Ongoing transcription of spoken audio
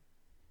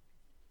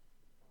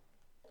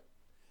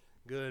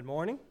Good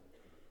morning.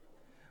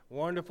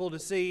 Wonderful to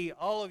see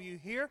all of you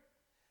here.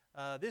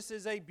 This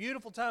is a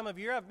beautiful time of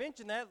year. I've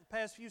mentioned that the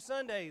past few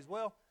Sundays.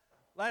 Well,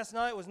 last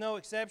night was no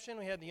exception.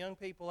 We had the young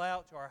people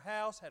out to our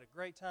house, had a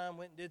great time,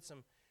 went and did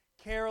some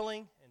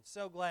caroling, and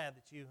so glad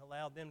that you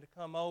allowed them to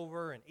come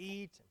over and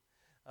eat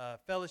and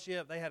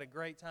fellowship. They had a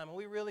great time, and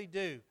we really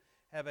do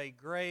have a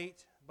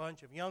great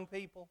bunch of young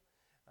people.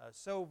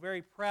 So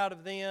very proud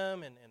of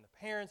them and the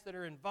parents that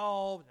are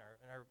involved,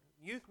 and our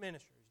youth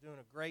ministry is doing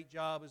a great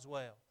job as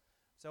well.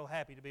 So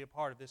happy to be a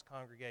part of this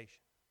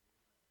congregation.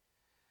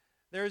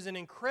 There is an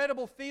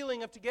incredible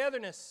feeling of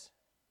togetherness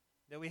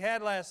that we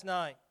had last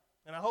night,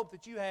 and I hope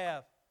that you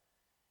have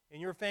in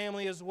your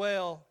family as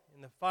well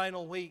in the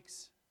final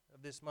weeks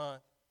of this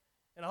month.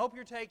 And I hope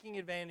you're taking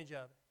advantage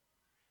of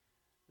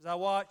it. As I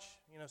watch,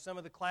 some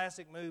of the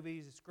classic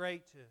movies, it's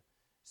great to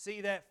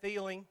see that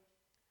feeling.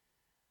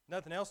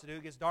 Nothing else to do.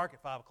 It gets dark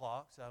at 5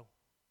 o'clock, so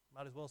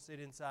might as well sit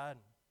inside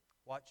and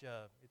watch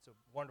It's a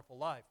Wonderful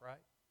Life, right?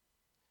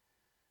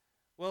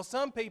 Well,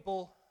 some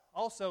people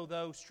also,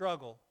 though,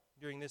 struggle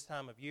during this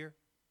time of year.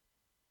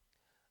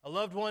 A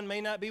loved one may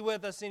not be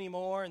with us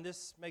anymore, and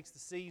this makes the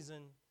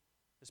season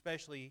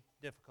especially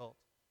difficult.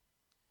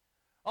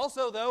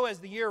 Also, though, as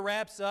the year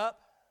wraps up,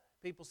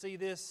 people see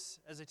this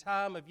as a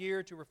time of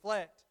year to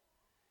reflect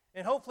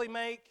and hopefully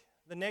make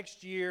the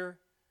next year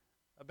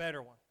a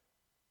better one.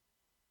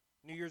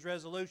 New Year's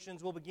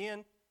resolutions will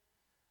begin.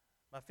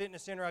 My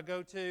fitness center I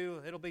go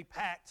to, it'll be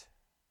packed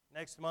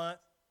next month.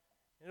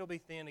 It'll be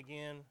thin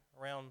again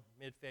around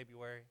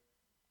mid-February.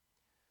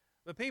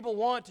 But people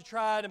want to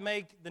try to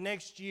make the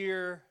next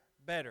year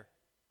better.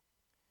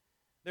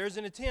 There's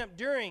an attempt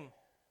during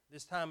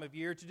this time of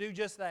year to do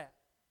just that,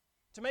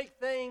 to make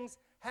things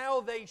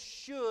how they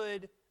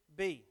should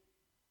be,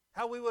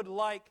 how we would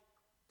like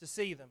to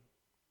see them,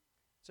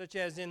 such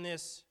as in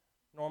this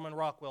Norman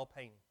Rockwell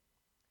painting.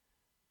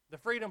 The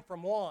freedom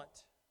from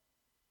want,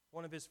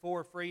 one of his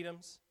 4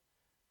 freedoms,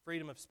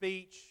 freedom of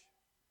speech,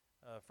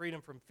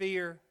 freedom from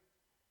fear,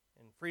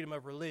 and freedom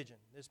of religion.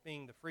 This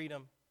being the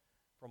freedom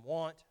from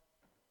want,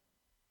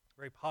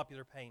 very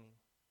popular painting.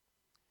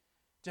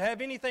 To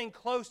have anything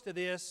close to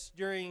this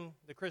during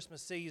the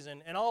Christmas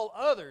season and all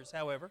others,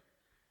 however,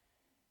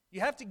 you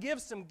have to give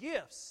some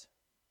gifts.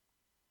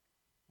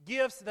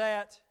 Gifts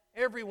that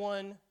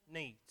everyone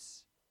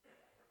needs.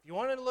 If you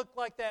want it to look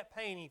like that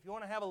painting, if you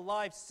want to have a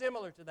life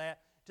similar to that,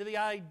 to the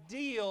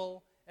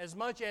ideal as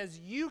much as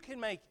you can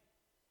make it,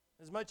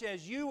 as much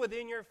as you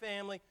within your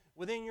family,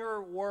 within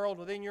your world,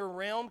 within your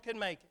realm can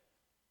make it,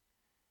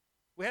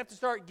 we have to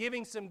start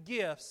giving some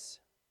gifts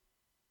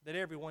that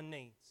everyone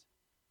needs.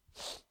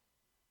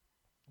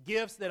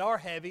 Gifts that are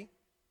heavy,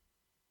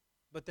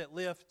 but that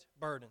lift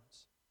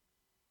burdens.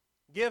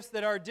 Gifts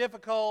that are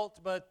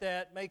difficult, but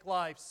that make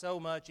life so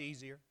much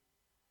easier.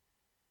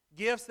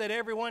 Gifts that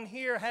everyone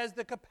here has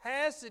the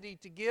capacity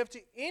to give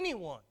to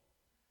anyone,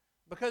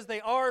 because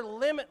they are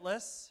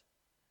limitless,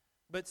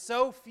 but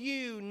so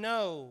few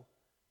know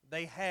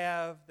they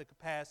have the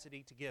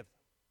capacity to give them.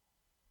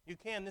 You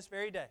can this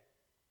very day.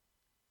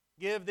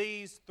 Give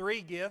these 3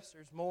 gifts.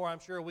 There's more I'm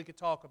sure we could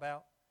talk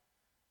about.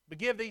 But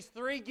give these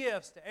 3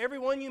 gifts to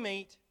everyone you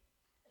meet,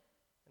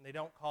 and they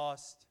don't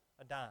cost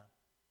a dime.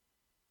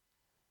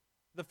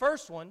 The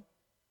first one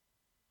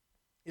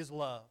is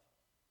love.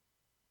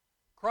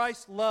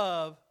 Christ's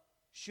love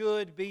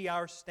should be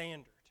our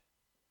standard.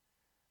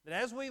 That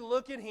as we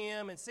look at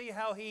Him and see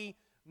how He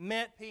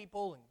met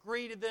people and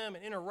greeted them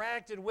and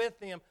interacted with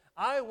them,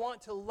 I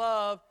want to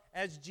love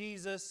as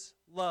Jesus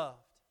loved.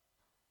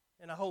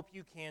 And I hope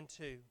you can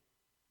too.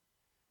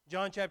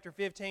 John chapter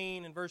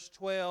 15 and verse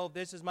 12,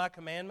 this is my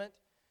commandment,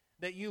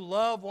 that you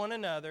love one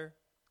another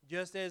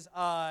just as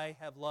I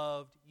have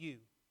loved you.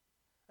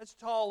 That's a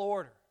tall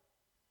order.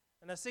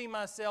 And I see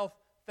myself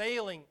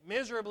failing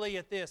miserably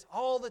at this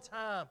all the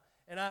time.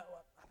 And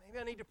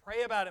maybe I need to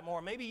pray about it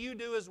more. Maybe you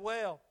do as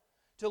well.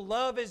 To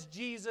love as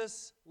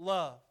Jesus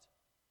loved.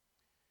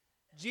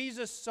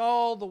 Jesus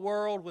saw the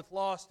world with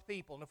lost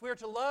people. And if we're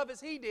to love as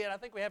He did, I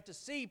think we have to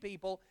see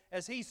people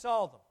as He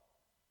saw them.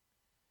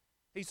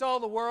 He saw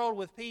the world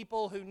with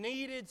people who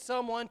needed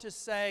someone to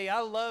say, I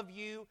love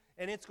you,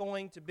 and it's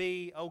going to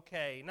be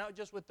okay. Not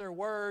just with their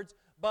words,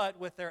 but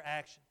with their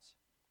actions.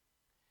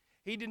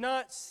 He did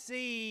not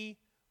see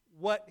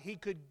what He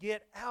could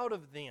get out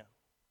of them.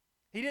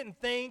 He didn't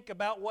think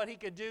about what He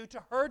could do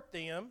to hurt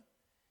them.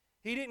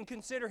 He didn't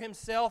consider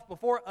Himself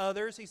before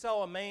others. He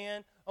saw a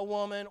man, a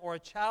woman, or a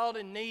child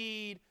in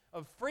need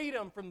of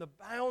freedom from the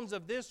bounds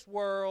of this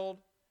world.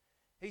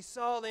 He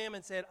saw them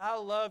and said, I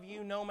love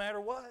you no matter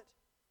what.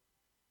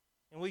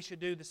 And we should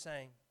do the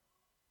same.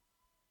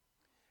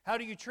 How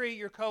do you treat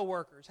your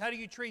coworkers? How do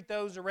you treat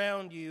those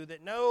around you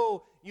that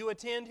know you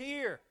attend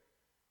here?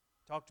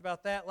 Talked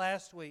about that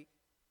last week.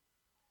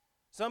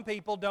 Some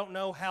people don't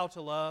know how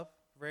to love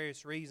for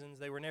various reasons.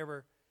 They were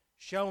never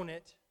shown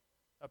it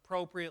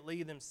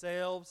appropriately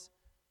themselves.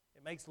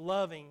 It makes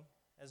loving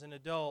as an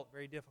adult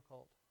very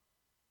difficult.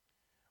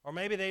 Or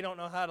maybe they don't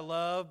know how to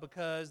love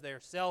because they're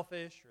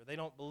selfish or they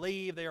don't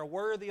believe they are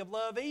worthy of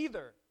love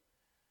either.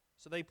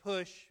 So they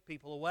push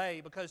people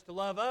away, because to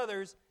love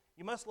others,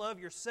 you must love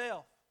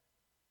yourself.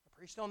 I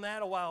preached on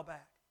that a while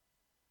back.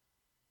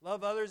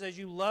 Love others as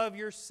you love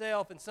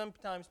yourself, and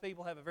sometimes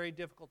people have a very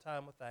difficult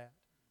time with that.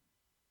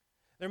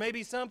 There may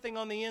be something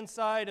on the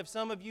inside of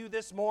some of you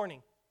this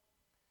morning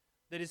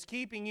that is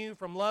keeping you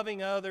from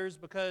loving others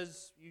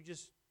because you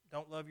just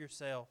don't love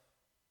yourself.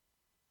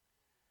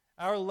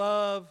 Our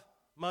love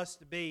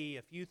must be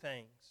a few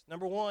things.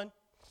 Number one,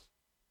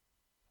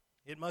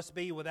 it must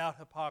be without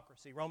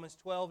hypocrisy. Romans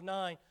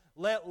 12:9,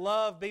 let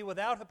love be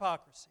without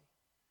hypocrisy.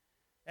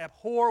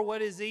 Abhor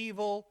what is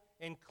evil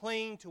and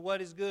cling to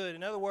what is good.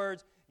 In other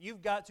words,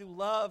 you've got to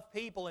love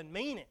people and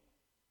mean it.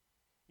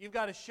 You've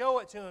got to show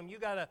it to them.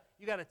 You've got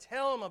to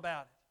tell them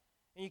about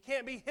it. And you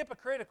can't be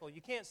hypocritical.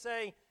 You can't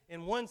say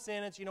in one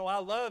sentence, I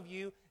love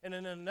you, and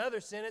in another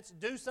sentence,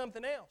 do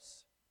something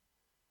else.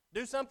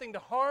 Do something to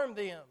harm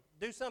them.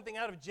 Do something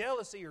out of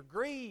jealousy or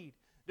greed.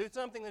 Do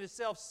something that is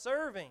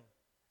self-serving.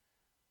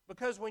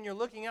 Because when you're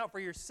looking out for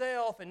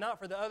yourself and not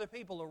for the other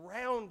people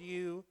around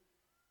you,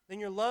 then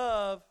your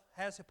love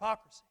has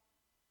hypocrisy.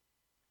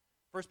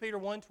 1 Peter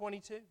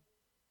 1:22.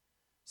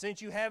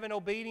 Since you have in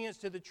obedience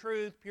to the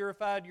truth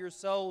purified your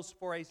souls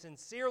for a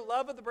sincere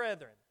love of the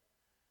brethren,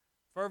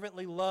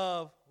 fervently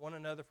love one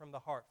another from the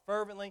heart.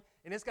 Fervently,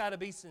 and it's got to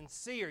be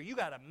sincere. You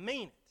got to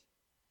mean it.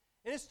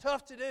 And it's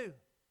tough to do.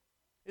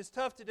 It's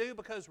tough to do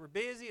because we're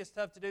busy. It's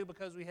tough to do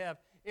because we have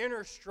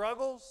inner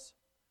struggles.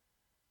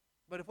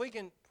 But if we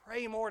can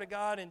pray more to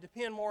God and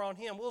depend more on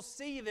Him, we'll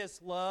see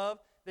this love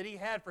that He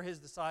had for His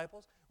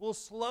disciples. We'll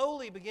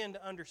slowly begin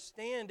to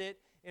understand it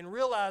and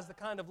realize the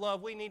kind of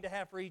love we need to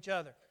have for each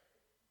other.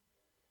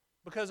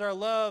 Because our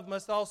love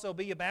must also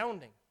be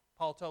abounding,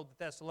 Paul told the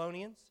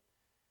Thessalonians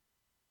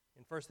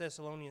in 1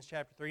 Thessalonians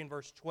chapter 3 and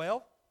verse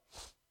 12.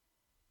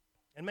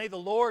 And may the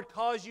Lord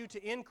cause you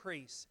to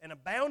increase and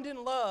abound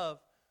in love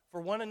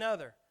for one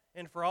another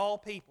and for all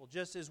people,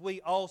 just as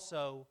we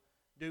also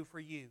do for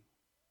you.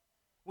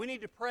 We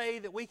need to pray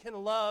that we can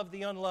love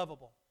the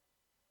unlovable.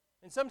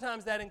 And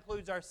sometimes that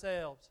includes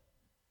ourselves.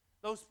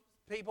 Those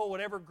people,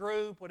 whatever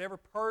group, whatever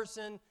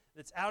person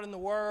that's out in the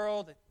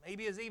world, that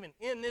maybe is even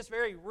in this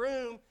very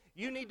room,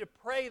 you need to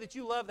pray that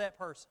you love that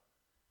person.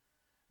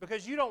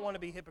 Because you don't want to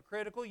be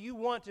hypocritical, you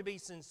want to be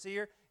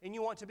sincere, and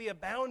you want to be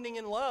abounding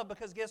in love,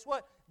 because guess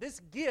what? This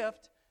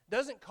gift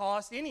doesn't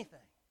cost anything.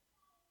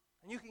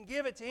 And you can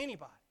give it to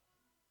anybody.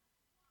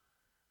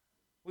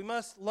 We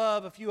must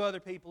love a few other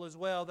people as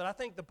well that I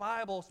think the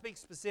Bible speaks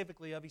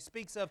specifically of. He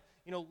speaks of,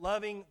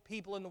 loving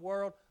people in the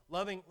world,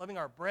 loving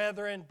our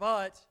brethren,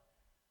 but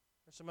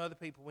there's some other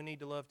people we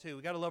need to love too.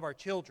 We've got to love our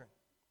children.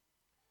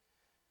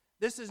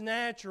 This is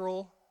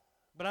natural,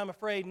 but I'm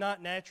afraid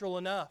not natural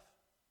enough.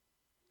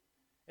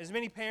 As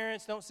many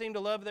parents don't seem to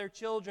love their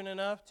children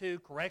enough to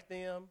correct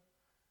them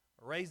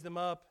or raise them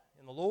up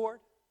in the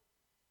Lord.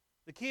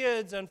 The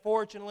kids,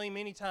 unfortunately,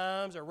 many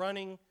times are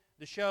running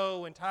the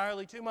show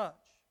entirely too much.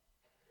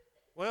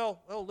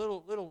 Well,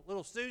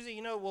 little Susie,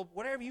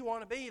 whatever you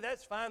want to be,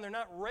 that's fine. They're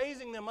not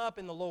raising them up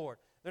in the Lord.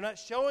 They're not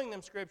showing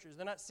them scriptures.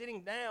 They're not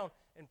sitting down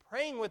and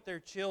praying with their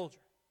children.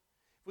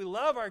 If we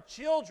love our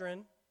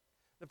children,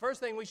 the first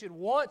thing we should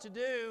want to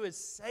do is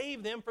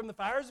save them from the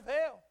fires of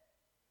hell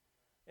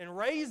and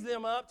raise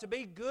them up to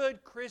be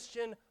good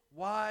Christian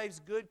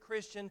wives, good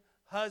Christian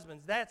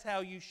husbands. That's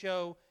how you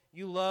show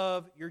you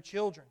love your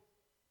children.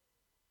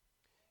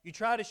 You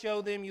try to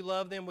show them you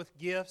love them with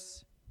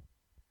gifts,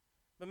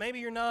 but maybe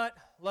you're not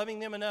loving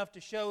them enough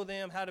to show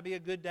them how to be a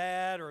good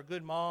dad or a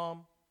good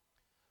mom.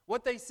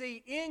 What they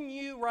see in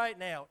you right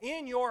now,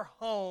 in your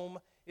home,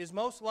 is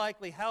most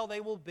likely how they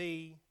will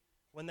be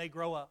when they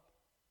grow up.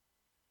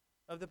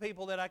 Of the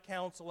people that I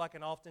counsel, I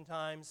can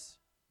oftentimes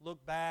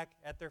look back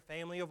at their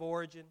family of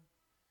origin,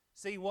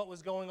 see what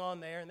was going on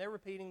there, and they're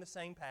repeating the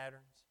same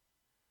patterns,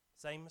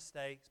 same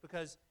mistakes,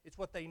 because it's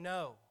what they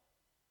know.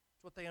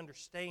 It's what they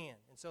understand.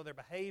 And so they're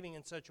behaving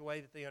in such a way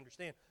that they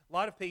understand. A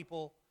lot of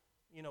people,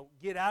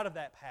 get out of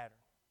that pattern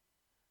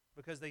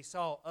because they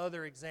saw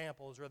other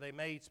examples or they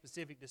made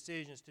specific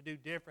decisions to do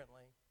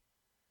differently.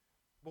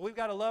 But we've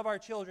got to love our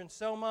children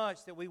so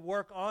much that we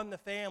work on the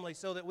family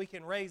so that we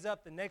can raise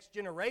up the next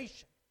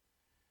generation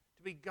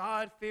to be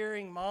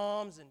God-fearing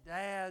moms and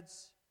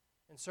dads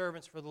and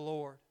servants for the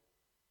Lord.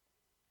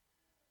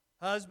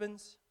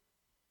 Husbands,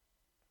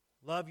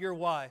 love your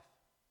wife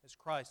as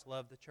Christ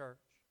loved the church.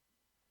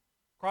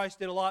 Christ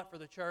did a lot for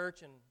the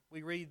church, and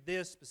we read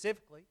this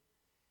specifically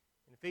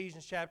in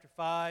Ephesians chapter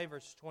 5,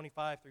 verses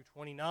 25 through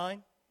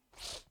 29.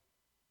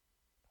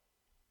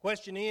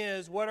 Question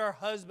is, what are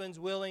husbands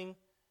willing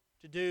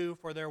to do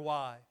for their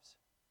wives?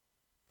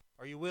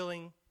 Are you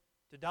willing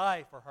to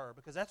die for her?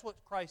 Because that's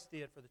what Christ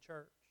did for the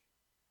church.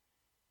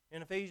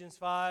 In Ephesians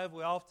 5,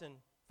 we often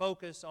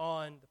focus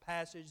on the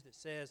passage that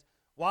says,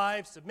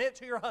 wives, submit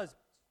to your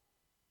husbands.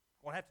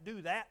 You won't have to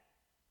do that.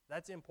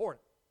 That's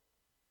important.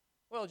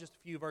 Well, just a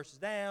few verses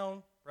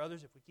down,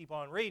 brothers, if we keep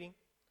on reading,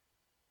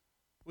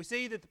 we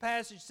see that the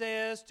passage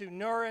says to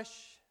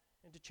nourish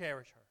and to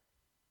cherish her.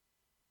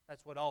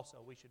 That's what also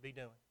we should be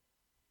doing.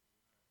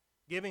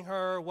 Giving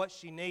her what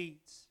she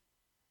needs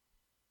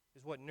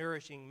is what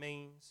nourishing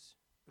means,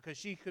 because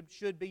she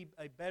should be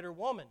a better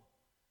woman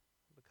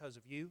because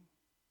of you.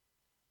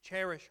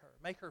 Cherish her.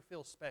 Make her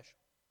feel special.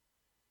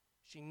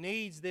 She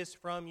needs this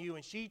from you,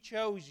 and she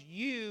chose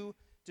you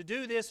to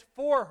do this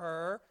for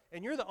her,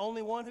 and you're the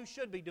only one who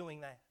should be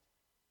doing that.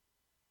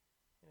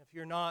 And if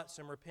you're not,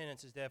 some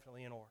repentance is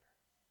definitely in order.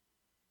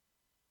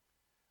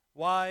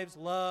 Wives,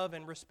 love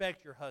and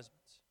respect your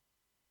husbands.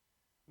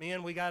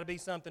 Men, we got to be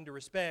something to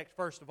respect.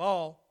 First of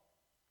all,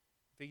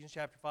 Ephesians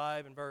chapter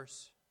 5 and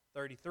verse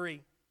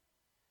 33.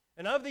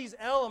 And of these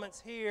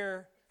elements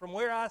here, from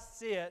where I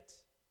sit,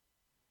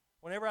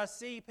 whenever I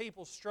see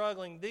people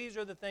struggling, these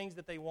are the things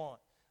that they want.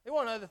 They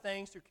want other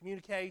things through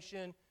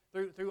communication,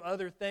 through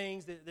other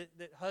things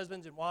that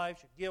husbands and wives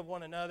should give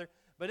one another.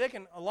 But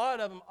a lot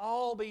of them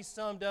all be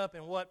summed up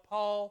in what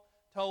Paul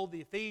told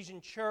the Ephesian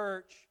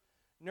church: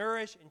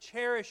 nourish and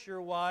cherish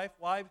your wife.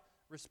 Wives,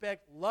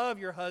 respect, love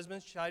your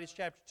husbands. Titus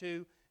chapter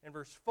 2 and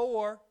verse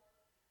 4.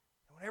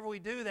 And whenever we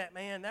do that,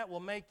 man, that will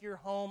make your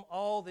home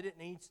all that it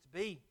needs to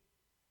be.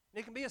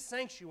 And it can be a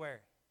sanctuary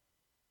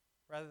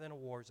rather than a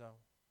war zone.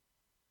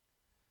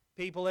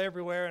 People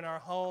everywhere in our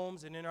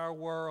homes and in our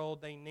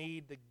world, they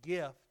need the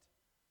gift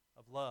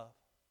of love.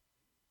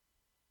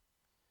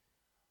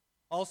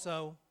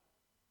 Also,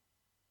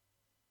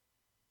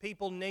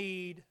 people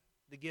need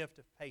the gift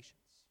of patience.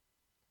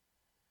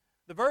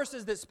 The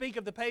verses that speak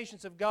of the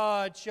patience of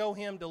God show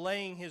Him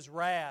delaying His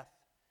wrath.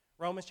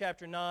 Romans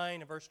chapter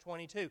 9 and verse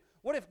 22.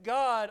 What if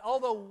God,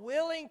 although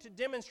willing to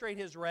demonstrate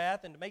His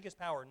wrath and to make His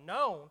power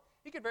known,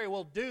 He could very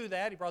well do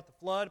that. He brought the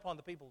flood upon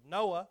the people of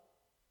Noah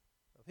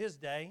of His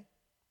day.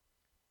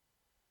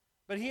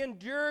 But He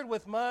endured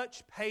with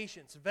much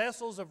patience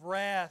vessels of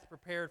wrath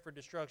prepared for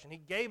destruction. He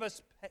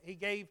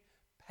gave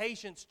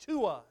patience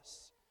to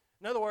us.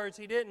 In other words,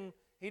 He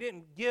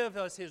didn't give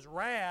us His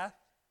wrath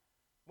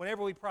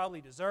whenever we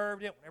probably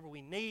deserved it, whenever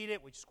we need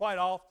it, which is quite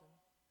often.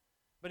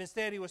 But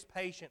instead He was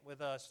patient with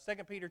us.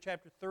 2 Peter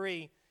chapter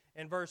 3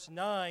 and verse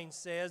 9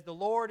 says, "The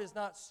Lord is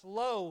not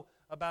slow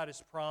about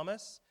His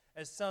promise,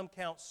 as some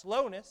count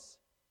slowness,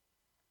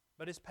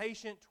 but is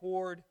patient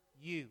toward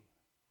you,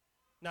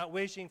 not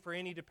wishing for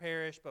any to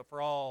perish, but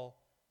for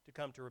all to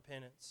come to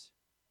repentance."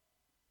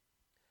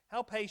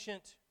 How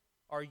patient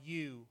are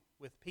you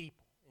with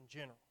people in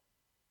general?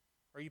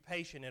 Are you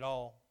patient at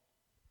all?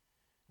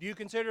 Do you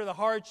consider the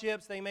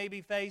hardships they may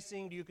be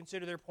facing? Do you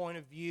consider their point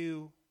of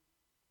view?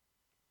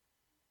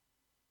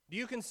 Do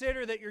you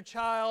consider that your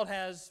child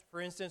has, for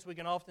instance, we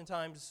can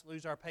oftentimes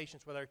lose our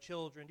patience with our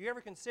children. Do you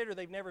ever consider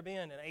they've never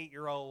been an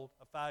 8-year-old,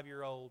 a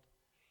 5-year-old,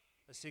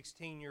 a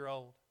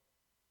 16-year-old?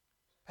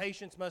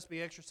 Patience must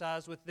be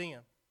exercised with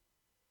them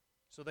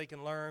so they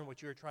can learn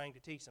what you're trying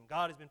to teach them.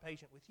 God has been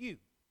patient with you,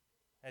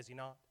 has He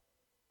not?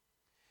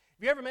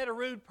 Have you ever met a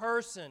rude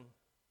person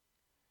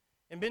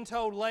and been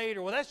told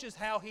later, well, that's just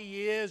how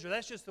he is, or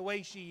that's just the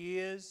way she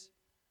is?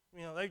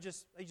 You know, they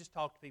just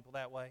talk to people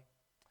that way.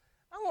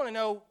 I want to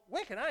know,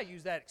 when can I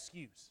use that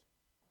excuse?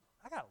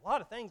 I got a lot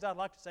of things I'd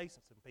like to say to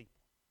some people.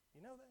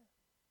 You know that?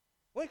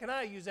 When can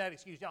I use that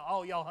excuse?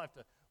 Y'all have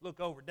to look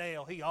over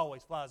Dale. He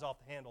always flies off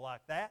the handle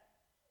like that.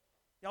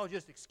 Y'all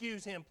just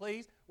excuse him,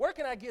 please. Where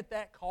can I get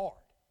that card?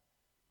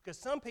 Because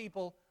some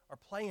people are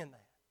playing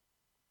that.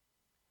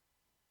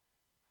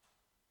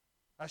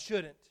 I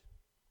shouldn't.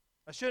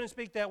 I shouldn't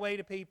speak that way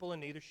to people, and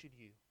neither should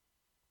you.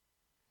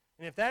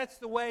 And if that's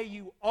the way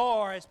you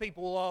are, as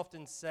people will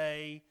often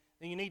say,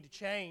 then you need to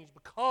change,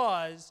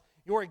 because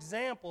your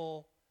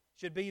example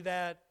should be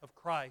that of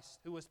Christ,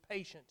 who was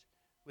patient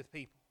with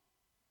people.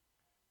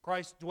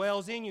 Christ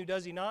dwells in you,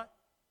 does He not?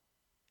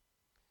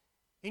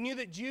 He knew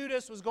that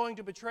Judas was going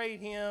to betray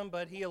Him,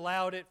 but He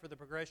allowed it for the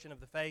progression of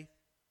the faith.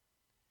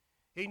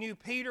 He knew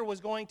Peter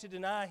was going to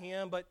deny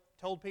Him, but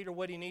told Peter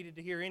what he needed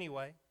to hear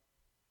anyway.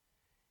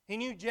 He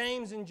knew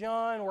James and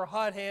John were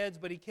hotheads,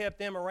 but He kept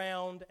them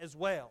around as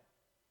well,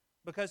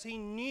 because He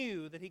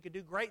knew that He could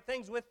do great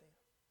things with them.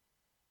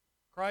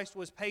 Christ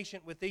was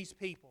patient with these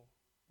people,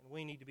 and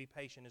we need to be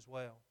patient as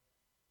well.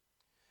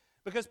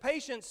 Because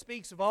patience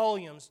speaks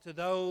volumes to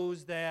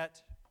those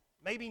that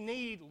maybe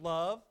need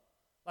love,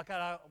 like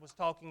I was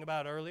talking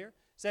about earlier.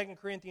 2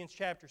 Corinthians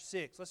chapter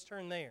 6. Let's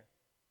turn there.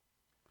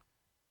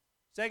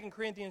 2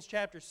 Corinthians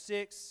chapter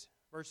 6,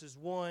 verses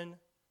 1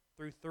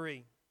 through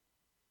 3.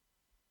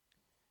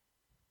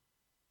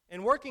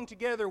 "In working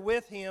together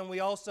with Him, we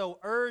also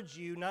urge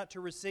you not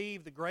to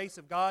receive the grace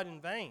of God in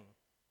vain.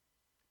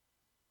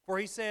 For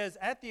He says,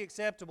 'At the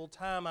acceptable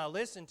time I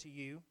listened to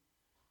you,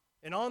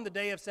 and on the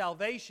day of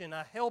salvation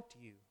I helped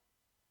you.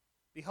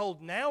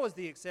 Behold, now is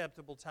the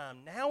acceptable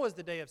time, now is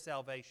the day of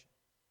salvation,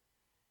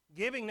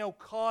 giving no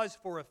cause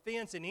for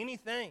offense in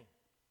anything,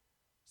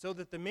 so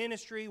that the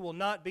ministry will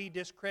not be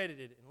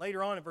discredited.'" And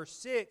later on in verse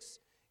 6,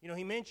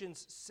 he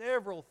mentions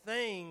several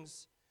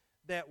things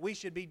that we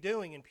should be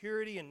doing in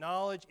purity and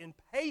knowledge, in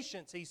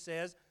patience, he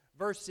says,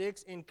 verse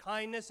 6, in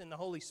kindness and the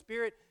Holy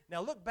Spirit. Now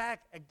look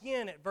back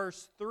again at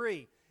verse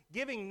 3,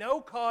 "Giving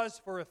no cause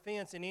for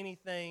offense in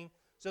anything,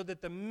 so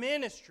that the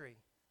ministry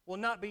will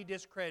not be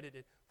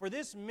discredited." for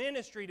this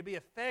ministry to be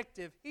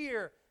effective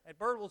here at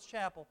Birdwell's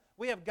Chapel,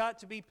 we have got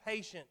to be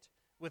patient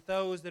with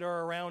those that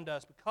are around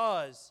us,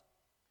 because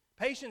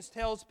patience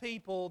tells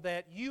people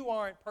that you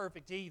aren't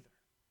perfect either.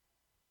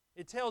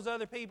 It tells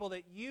other people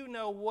that you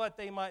know what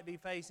they might be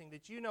facing,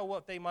 that you know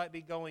what they might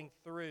be going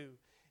through.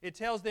 It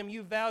tells them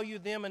you value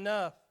them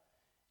enough,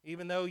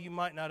 even though you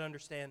might not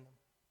understand them.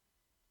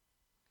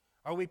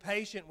 Are we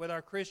patient with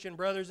our Christian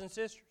brothers and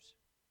sisters?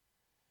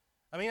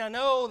 I mean, I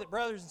know that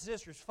brothers and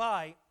sisters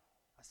fight.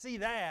 I see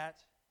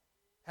that.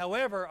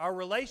 However, our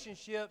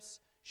relationships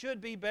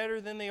should be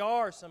better than they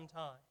are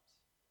sometimes.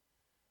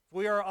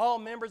 We are all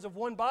members of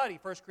one body,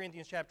 1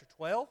 Corinthians chapter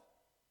 12.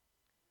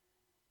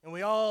 And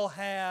we all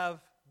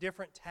have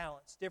different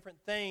talents, different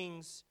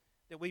things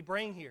that we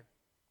bring here.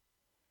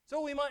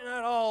 So we might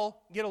not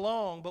all get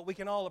along, but we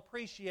can all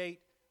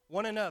appreciate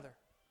one another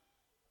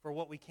for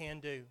what we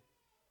can do.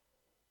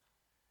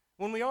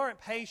 When we aren't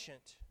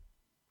patient,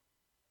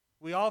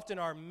 we often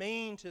are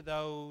mean to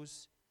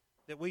those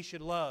that we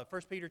should love.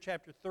 1 Peter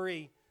chapter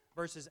 3,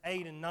 verses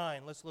 8 and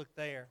 9. Let's look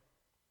there.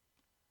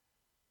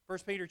 1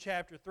 Peter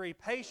chapter 3.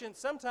 Patience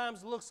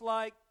sometimes looks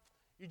like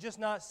you're just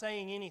not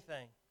saying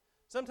anything.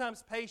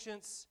 Sometimes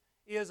patience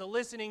is a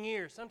listening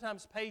ear.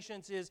 Sometimes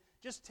patience is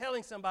just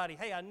telling somebody,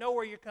 hey, I know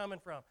where you're coming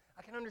from.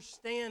 I can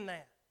understand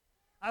that.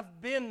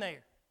 I've been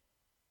there.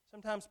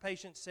 Sometimes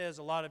patience says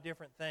a lot of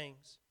different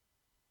things.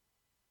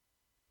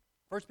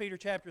 1 Peter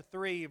chapter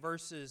 3,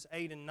 verses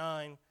 8 and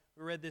 9.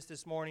 We read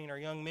this morning in our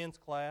young men's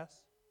class.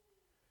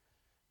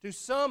 To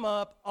sum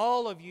up,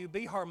 all of you,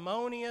 be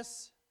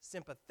harmonious,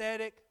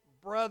 sympathetic,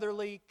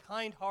 brotherly,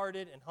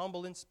 kind-hearted, and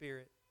humble in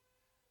spirit,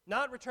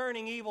 not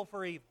returning evil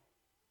for evil.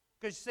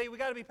 Because you see, we've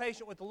got to be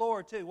patient with the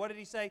Lord too. What did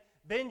He say?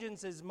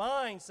 Vengeance is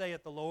mine,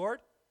 saith the Lord.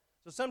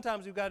 So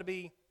sometimes we've got to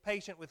be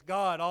patient with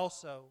God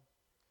also.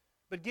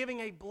 But giving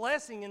a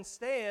blessing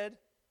instead,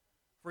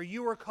 for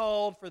you were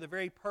called for the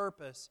very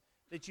purpose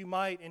that you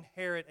might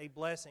inherit a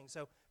blessing.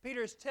 So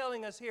Peter is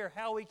telling us here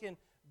how we can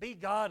be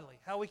godly,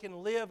 how we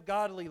can live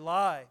godly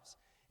lives.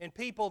 And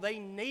people, they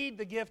need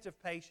the gift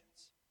of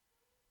patience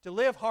to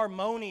live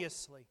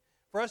harmoniously,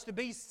 for us to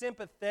be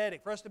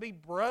sympathetic, for us to be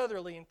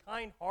brotherly and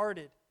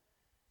kind-hearted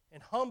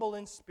and humble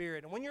in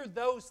spirit. And when you're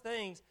those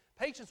things,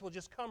 patience will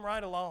just come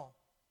right along.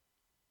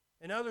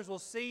 And others will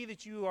see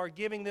that you are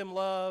giving them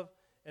love,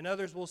 and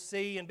others will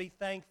see and be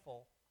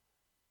thankful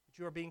that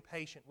you are being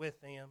patient with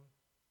them.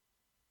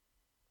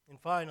 And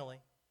finally,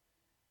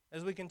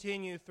 as we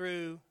continue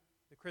through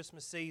the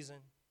Christmas season,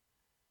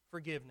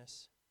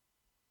 forgiveness.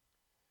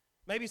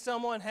 Maybe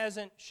someone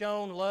hasn't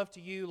shown love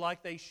to you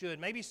like they should.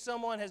 Maybe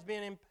someone has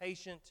been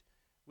impatient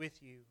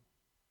with you.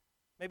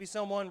 Maybe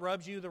someone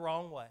rubs you the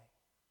wrong way.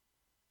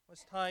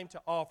 It's time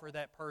to offer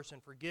that person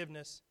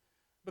forgiveness,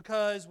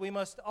 because we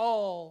must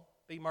all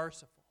be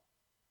merciful.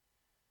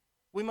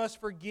 We must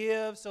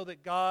forgive so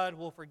that God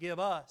will forgive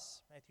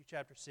us. Matthew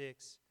chapter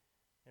 6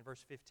 and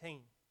verse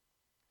 15.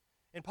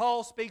 And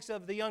Paul speaks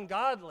of the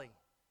ungodly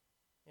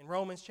in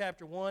Romans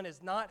chapter 1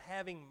 as not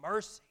having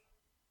mercy.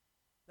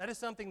 That is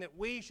something that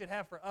we should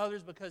have for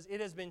others because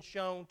it has been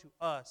shown to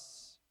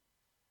us.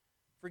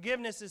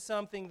 Forgiveness is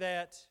something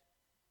that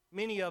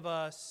many of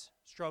us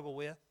struggle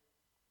with.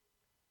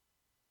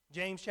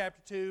 James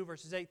chapter 2,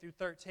 verses 8 through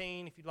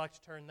 13, if you'd like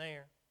to turn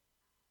there.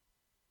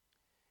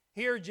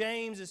 Here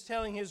James is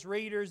telling his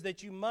readers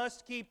that you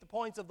must keep the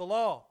points of the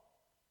law.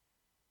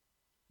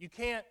 You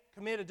can't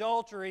commit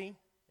adultery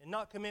and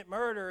not commit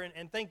murder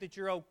and think that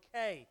you're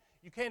okay.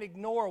 You can't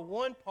ignore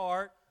one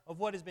part of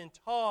what has been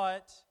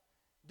taught,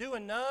 do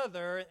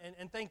another,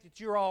 and think that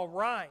you're all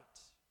right.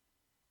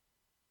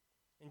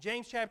 And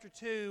James chapter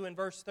 2 and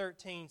verse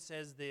 13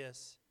 says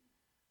this,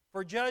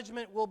 for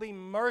judgment will be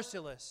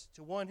merciless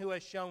to one who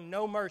has shown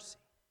no mercy.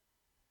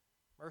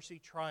 Mercy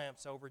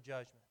triumphs over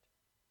judgment.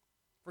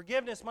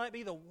 Forgiveness might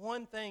be the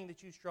one thing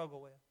that you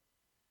struggle with.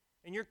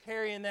 And you're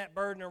carrying that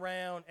burden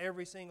around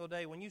every single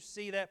day. When you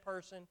see that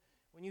person,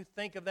 when you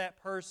think of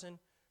that person,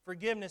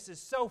 forgiveness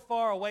is so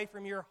far away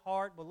from your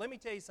heart. But let me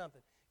tell you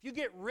something. If you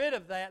get rid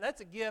of that,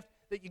 that's a gift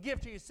that you give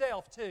to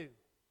yourself too.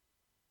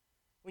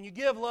 When you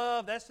give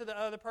love, that's to the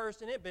other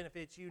person. It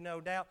benefits you,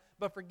 no doubt.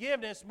 But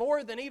forgiveness,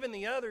 more than even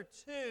the other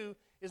two,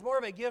 is more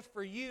of a gift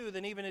for you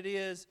than even it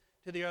is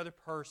to the other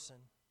person.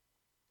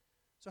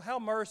 So how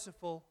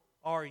merciful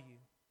are you?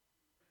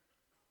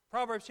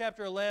 Proverbs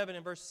chapter 11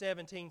 and verse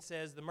 17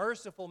 says, the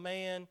merciful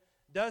man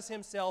does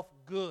himself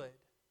good,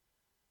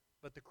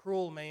 but the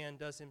cruel man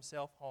does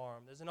himself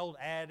harm. There's an old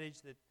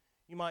adage that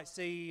you might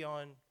see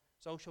on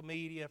social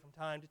media from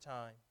time to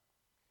time.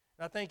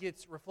 I think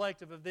it's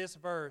reflective of this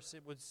verse.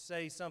 It would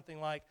say something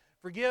like,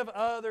 forgive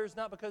others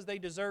not because they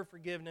deserve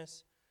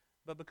forgiveness,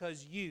 but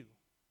because you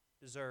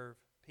deserve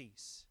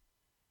peace.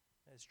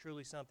 That is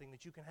truly something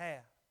that you can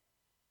have.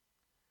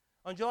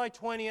 On July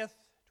 20th,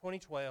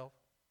 2012,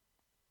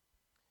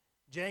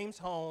 James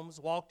Holmes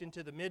walked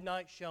into the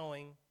midnight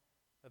showing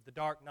of The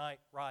Dark Knight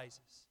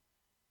Rises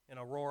in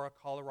Aurora,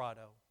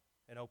 Colorado,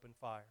 and opened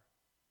fire.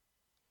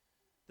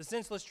 The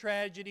senseless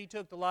tragedy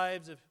took the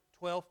lives of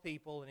 12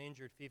 people and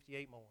injured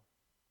 58 more.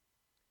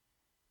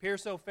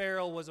 Pierce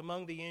O'Farrell was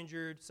among the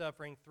injured,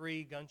 suffering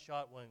 3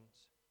 gunshot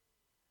wounds.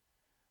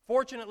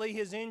 Fortunately,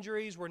 his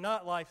injuries were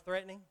not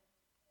life-threatening,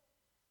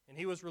 and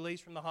he was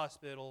released from the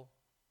hospital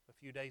a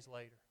few days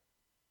later.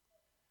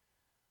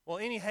 Well,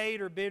 any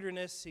hate or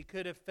bitterness he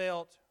could have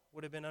felt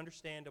would have been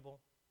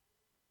understandable.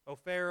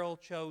 O'Farrell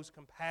chose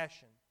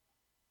compassion.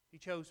 He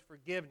chose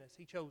forgiveness.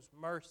 He chose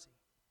mercy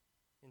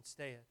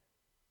instead.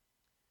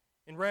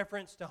 In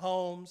reference to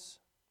Holmes,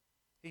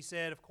 he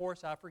said, "Of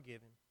course I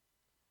forgive him.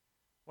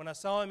 When I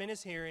saw him in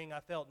his hearing, I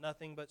felt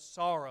nothing but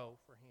sorrow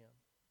for him."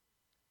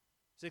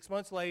 6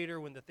 months later,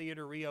 when the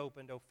theater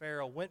reopened,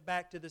 O'Farrell went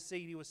back to the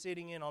seat he was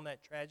sitting in on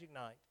that tragic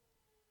night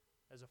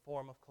as a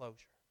form of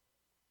closure.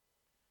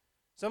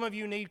 Some of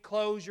you need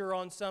closure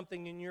on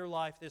something in your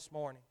life this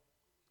morning.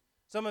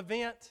 Some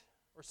event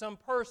or some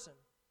person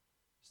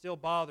still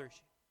bothers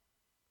you.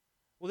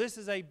 Well, this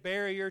is a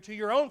barrier to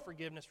your own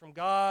forgiveness from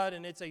God,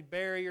 and it's a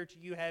barrier to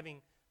you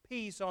having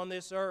peace on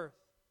this earth.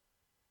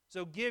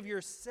 So give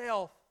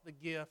yourself the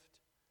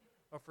gift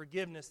of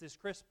forgiveness this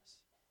Christmas.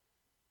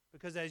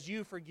 Because as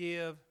you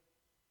forgive,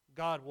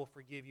 God will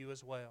forgive you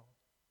as well.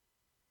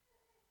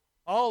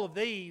 All of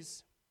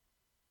these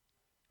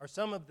are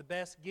some of the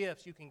best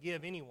gifts you can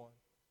give anyone,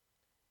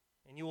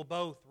 and you will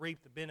both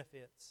reap the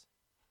benefits.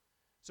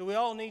 So we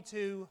all need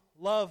to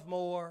love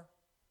more,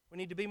 we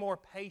need to be more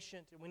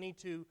patient, and we need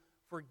to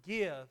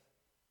forgive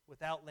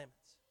without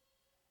limits.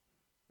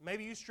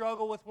 Maybe you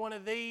struggle with one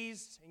of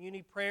these and you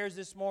need prayers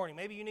this morning.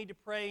 Maybe you need to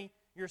pray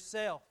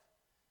yourself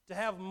to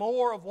have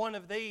more of one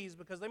of these,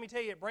 because let me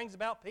tell you, it brings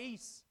about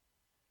peace.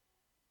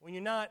 When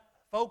you're not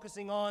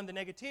focusing on the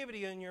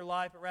negativity in your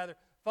life, but rather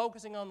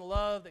focusing on the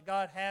love that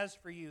God has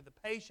for you, the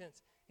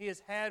patience He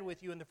has had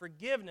with you, and the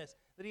forgiveness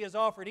that He has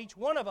offered each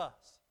one of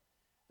us,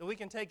 that we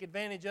can take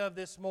advantage of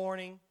this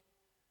morning.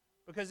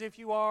 Because if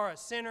you are a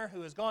sinner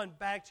who has gone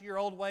back to your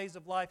old ways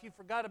of life, you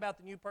forgot about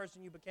the new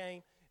person you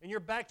became, and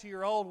you're back to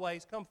your old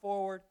ways, come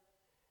forward,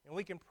 and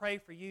we can pray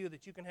for you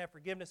that you can have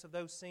forgiveness of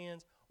those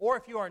sins. Or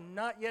if you are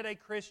not yet a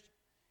Christian,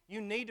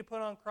 you need to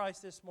put on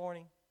Christ this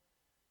morning,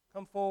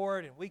 come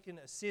forward and we can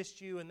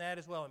assist you in that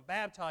as well and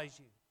baptize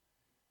you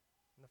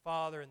in the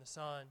Father and the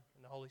Son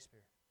and the Holy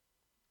Spirit.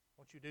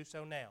 Won't you do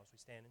so now as we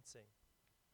stand and sing?